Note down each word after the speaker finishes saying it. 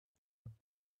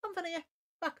Connor here,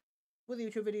 back with a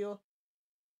YouTube video.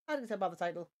 As you can tell by the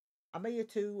title, I'm here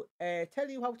to tell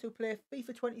you how to play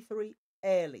FIFA 23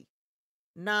 early.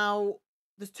 Now,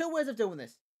 there's two ways of doing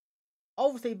this.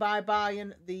 Obviously, by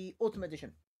buying the Ultimate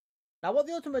Edition. Now, what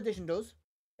the Ultimate Edition does,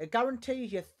 it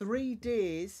guarantees you 3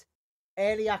 days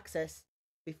early access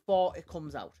before it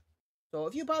comes out. So,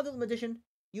 if you buy the Ultimate Edition,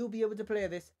 you'll be able to play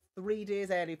this 3 days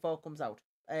early before it comes out.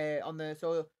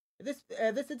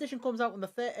 This edition comes out on the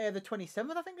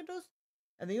 27th, I think it does,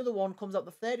 and the other one comes out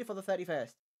the 30th or the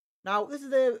 31st. Now, this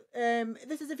is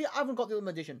if you haven't got the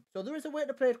Ultimate Edition, so there is a way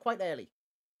to play it quite early.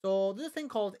 So there's a thing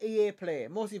called EA Play.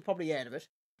 Most of you've probably heard of it.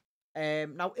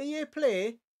 Now EA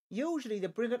Play, usually they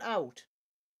bring it out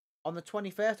on the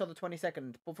 21st or the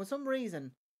 22nd, but for some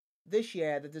reason this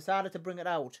year they decided to bring it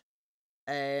out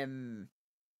on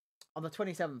the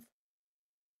 27th.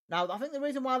 Now, I think the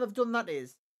reason why they've done that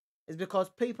is because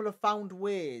people have found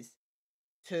ways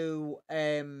to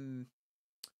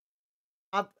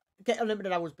get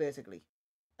unlimited hours, basically.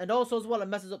 And also, as well, it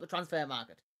messes up the transfer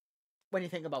market when you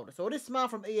think about it. So it is smart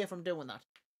from EA from doing that.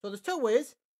 So there's two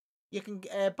ways. You can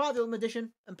buy the Ultimate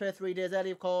Edition and play 3 days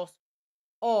early, of course.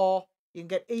 Or you can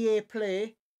get EA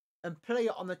Play and play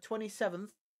it on the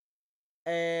 27th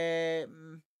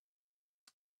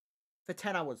for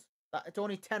 10 hours. It's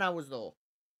only 10 hours, though.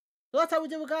 So that's how we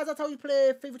do it, guys. That's how you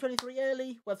play FIFA 23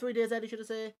 early. Well, 3 days early, should I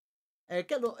say.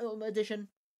 Get the Ultimate Edition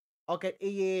or get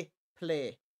EA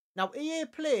Play. Now, EA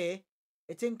Play,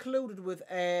 it's included with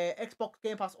Xbox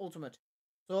Game Pass Ultimate.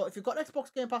 So if you've got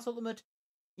Xbox Game Pass Ultimate,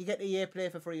 you get EA Play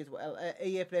for free as well.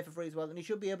 And you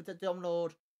should be able to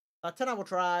download a 10-hour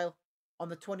trial on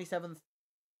the 27th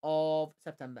of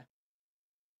September.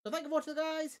 So thank you for watching,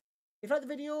 guys. If you liked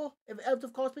the video, if it helped,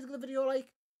 of course, please give the video a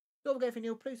like. Don't forget, if you're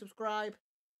new, please subscribe.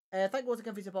 Thank you once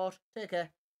again for your support. Take care. See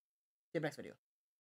you in the next video.